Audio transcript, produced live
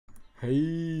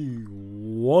Hey,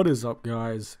 what is up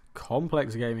guys?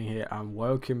 Complex Gaming here and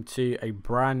welcome to a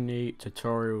brand new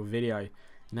tutorial video.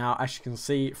 Now as you can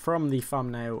see from the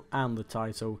thumbnail and the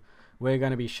title, we're going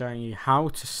to be showing you how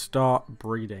to start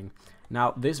breeding.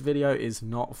 Now this video is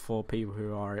not for people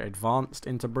who are advanced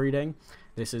into breeding.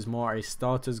 This is more a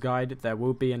starter's guide. There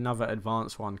will be another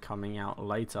advanced one coming out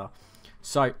later.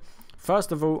 So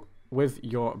first of all, with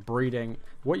your breeding,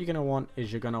 what you're going to want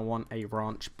is you're going to want a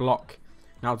ranch block.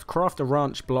 Now to craft a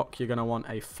ranch block, you're going to want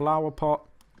a flower pot,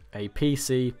 a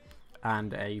PC,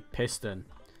 and a piston.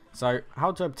 So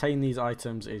how to obtain these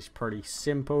items is pretty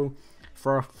simple.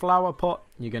 For a flower pot,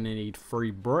 you're going to need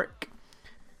 3 brick.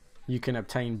 You can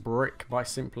obtain brick by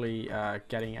simply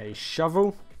getting a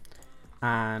shovel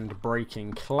and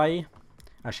breaking clay.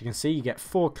 As you can see, you get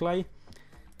 4 clay.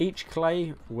 Each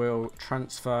clay will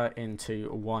transfer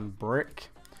into 1 brick.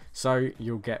 So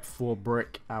you'll get 4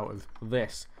 brick out of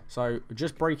this. So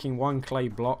just breaking 1 clay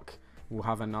block will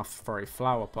have enough for a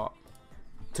flower pot.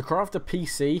 To craft a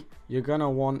PC, you're going to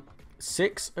want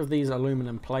 6 of these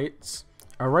aluminum plates,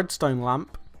 a redstone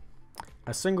lamp,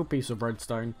 a single piece of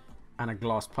redstone, and a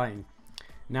glass pane.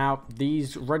 Now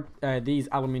these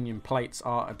aluminium plates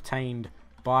are obtained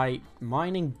by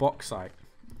mining bauxite.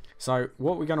 So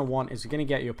what we're going to want is you're going to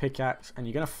get your pickaxe and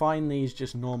you're going to find these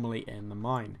just normally in the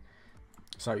mine.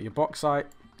 So your bauxite,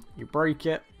 you break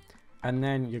it, and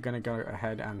then you're going to go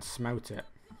ahead and smelt it.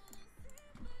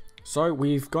 So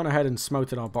we've gone ahead and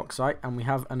smelted our bauxite and we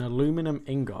have an aluminum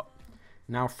ingot.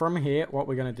 Now from here, what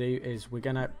we're going to do is we're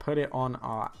going to put it on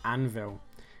our anvil.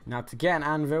 Now to get an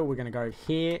anvil, we're going to go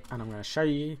here and I'm going to show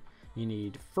you. You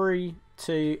need 3,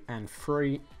 2, and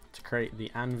 3 to create the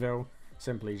anvil.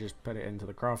 Simply just put it into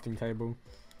the crafting table.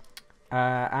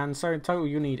 And so in total,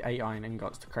 you need 8 iron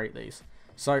ingots to create these.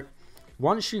 So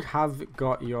once you have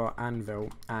got your anvil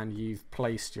and you've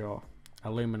placed your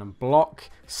aluminum block,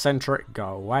 center it, go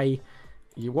away.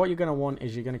 What you're going to want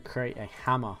is you're going to create a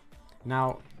hammer.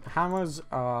 Now, hammers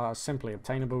are simply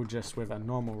obtainable just with a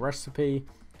normal recipe,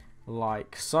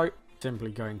 like so. Simply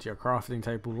go into your crafting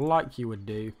table like you would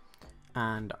do,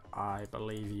 and I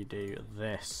believe you do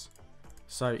this.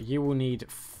 So you will need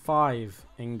 5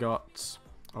 ingots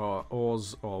or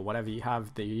ores or whatever you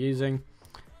have that you're using.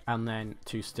 And then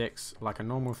 2 sticks like a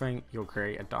normal thing, you'll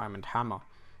create a diamond hammer.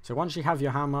 So once you have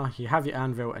your hammer, you have your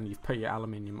anvil, and you've put your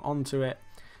aluminium onto it,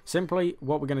 simply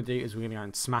what we're going to do is we're going to go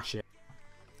and smash it.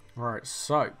 Alright,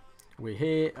 so we're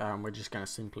here and we're just going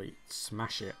to simply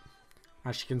smash it.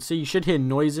 As you can see, you should hear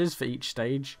noises for each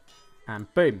stage,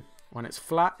 and boom, when it's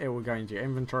flat it will go into your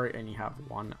inventory and you have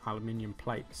 1 aluminium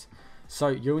plates. So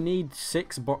you'll need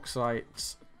 6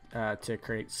 bauxites to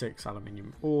create 6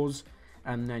 aluminium ores.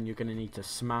 And then you're going to need to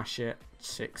smash it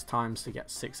 6 times to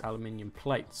get 6 aluminium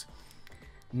plates.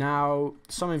 Now,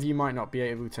 some of you might not be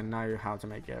able to know how to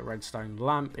make a redstone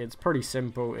lamp. It's pretty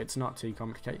simple. It's not too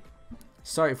complicated.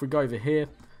 So if we go over here,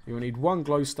 you'll need 1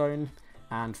 glowstone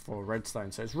and 4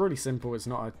 redstone. So it's really simple. It's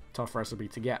not a tough recipe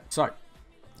to get. So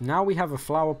now we have a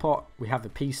flower pot, we have a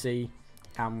PC,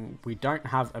 and we don't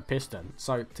have a piston.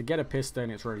 So to get a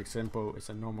piston, it's really simple. It's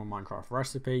a normal Minecraft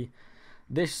recipe.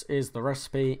 This is the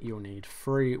recipe. You'll need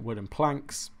 3 wooden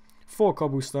planks, 4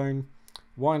 cobblestone,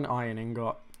 1 iron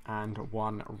ingot, and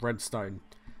 1 redstone.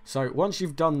 So once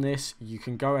you've done this, you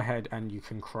can go ahead and you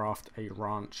can craft a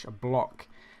ranch block.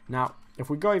 Now, if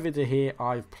we go over to here,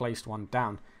 I've placed 1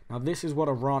 down. Now this is what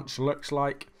a ranch looks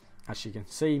like. As you can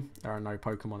see, there are no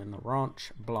Pokemon in the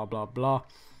ranch, blah blah blah.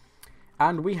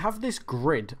 And we have this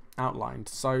grid outlined.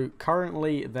 So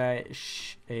currently there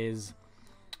is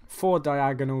 4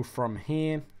 diagonal from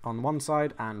here on one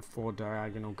side and 4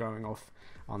 diagonal going off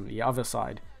on the other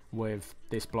side, with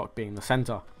this block being the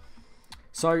center.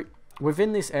 So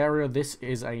within this area, this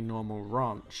is a normal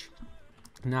ranch.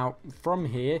 Now from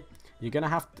here, you're gonna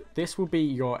have to, this will be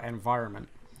your environment.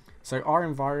 So our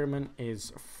environment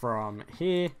is from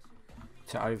here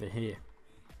to over here,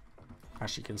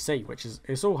 as you can see, which is,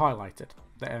 it's all highlighted,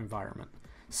 the environment.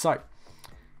 So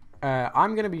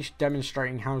I'm going to be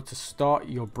demonstrating how to start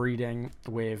your breeding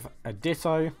with a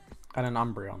Ditto and an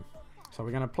Umbreon. So we're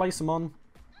going to place them on.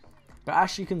 But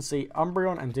as you can see,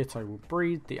 Umbreon and Ditto will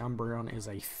breed. The Umbreon is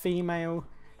a female.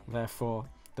 Therefore,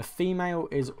 the female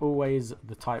is always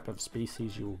the type of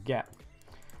species you will get.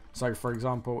 So for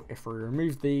example, if we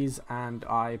remove these and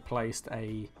I placed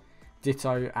a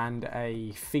Ditto and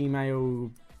a female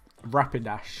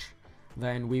Rapidash,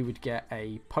 then we would get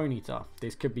a Ponyta.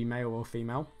 This could be male or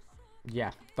female.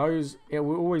 Yeah, it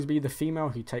will always be the female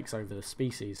who takes over the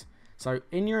species. So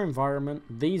in your environment,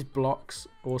 these blocks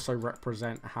also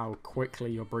represent how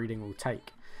quickly your breeding will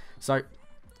take. So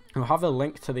I'll have a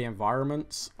link to the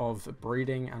environments of the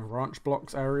breeding and ranch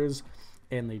blocks areas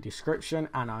in the description,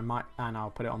 and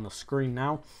I'll put it on the screen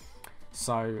now,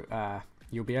 so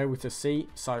you'll be able to see.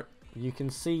 So you can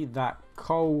see that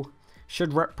coal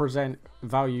should represent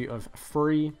value of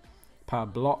 3 per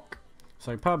block.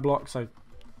 So per block, so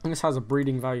this has a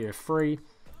breeding value of 3,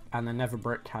 and the nether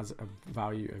brick has a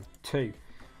value of 2.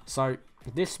 So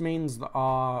this means that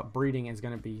our breeding is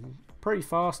going to be pretty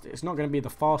fast. It's not going to be the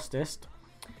fastest,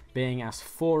 being as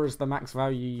 4 is the max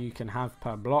value you can have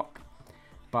per block,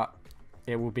 but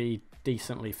it will be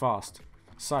decently fast.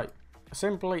 So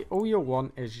simply all you'll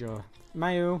want is your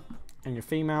male and your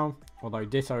female, although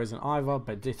Ditto isn't either,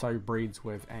 but Ditto breeds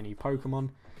with any Pokemon,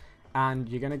 and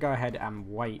you're going to go ahead and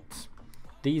wait.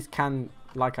 These can,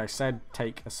 like I said,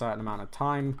 take a certain amount of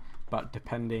time, but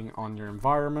depending on your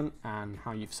environment and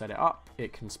how you've set it up,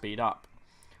 it can speed up.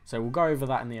 So we'll go over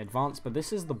that in the advanced, but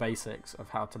this is the basics of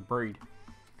how to breed.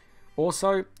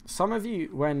 Also, some of you,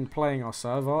 when playing our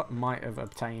server, might have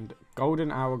obtained golden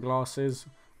hourglasses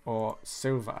or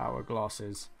silver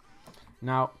hourglasses.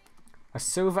 Now, a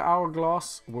silver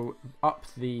hourglass will up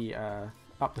the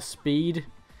speed,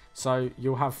 so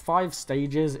you'll have 5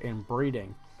 stages in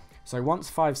breeding. So once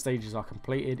 5 stages are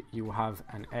completed, you will have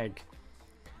an egg.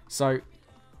 So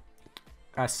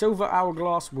a silver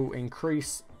hourglass will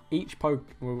increase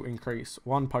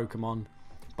one Pokemon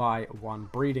by 1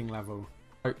 breeding level.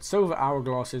 So silver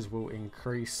hourglasses will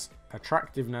increase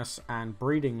attractiveness and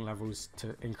breeding levels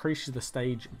to increase the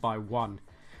stage by 1.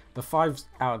 The 5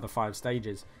 out of the 5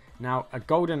 stages. Now a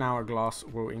golden hourglass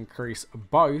will increase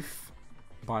both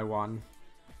by 1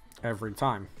 every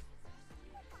time.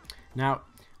 Now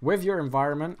with your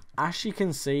environment, as you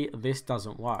can see, this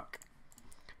doesn't work.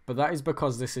 But that is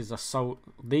because this is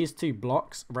these 2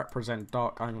 blocks represent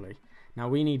dark only. Now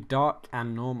we need dark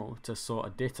and normal to sort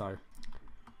a Ditto.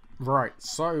 Right,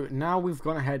 so now we've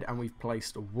gone ahead and we've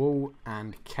placed wool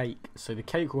and cake. So the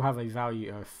cake will have a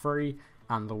value of 3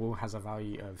 and the wool has a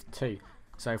value of 2.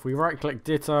 So if we right click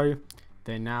Ditto,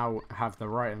 they now have the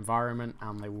right environment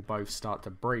and they will both start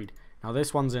to breed. Now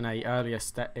this one's in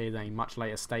a much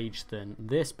later stage than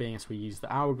this, being as we use the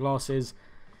hourglasses.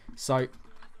 So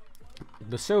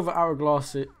the silver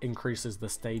hourglass increases the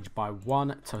stage by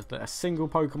 1 to a single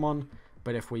Pokemon,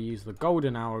 but if we use the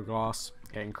golden hourglass,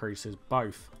 it increases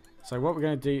both. So what we're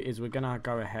going to do is we're going to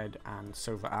go ahead and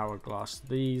silver hourglass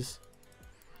these,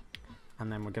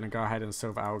 and then we're going to go ahead and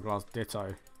silver hourglass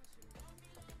Ditto.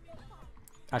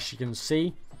 As you can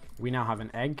see, we now have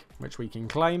an egg which we can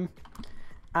claim,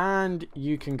 and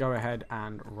you can go ahead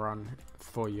and run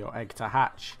for your egg to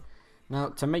hatch. Now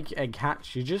to make your egg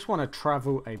hatch, you just want to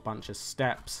travel a bunch of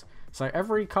steps. So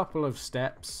every couple of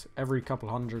steps, every couple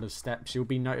hundred of steps, you'll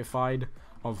be notified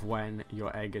of when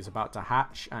your egg is about to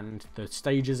hatch and the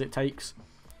stages it takes.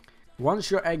 Once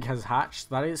your egg has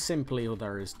hatched, that is simply all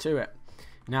there is to it.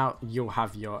 Now you'll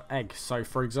have your egg. So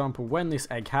for example, when this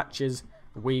egg hatches,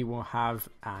 we will have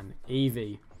an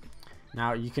EV.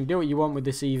 Now you can do what you want with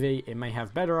this EV. It may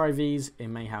have better IVs, it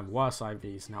may have worse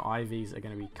IVs. Now IVs are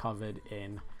going to be covered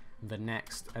in the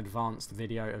next advanced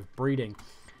video of breeding.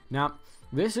 Now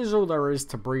this is all there is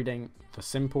to breeding the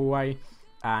simple way,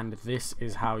 and this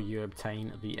is how you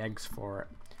obtain the eggs for it.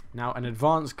 Now an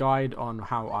advanced guide on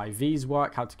how IVs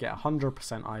work, how to get 100%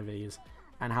 IVs,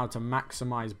 and how to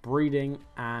maximize breeding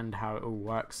and how it all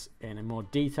works in a more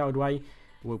detailed way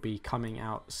will be coming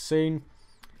out soon,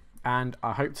 and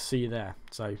I hope to see you there.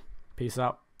 So peace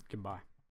out, goodbye.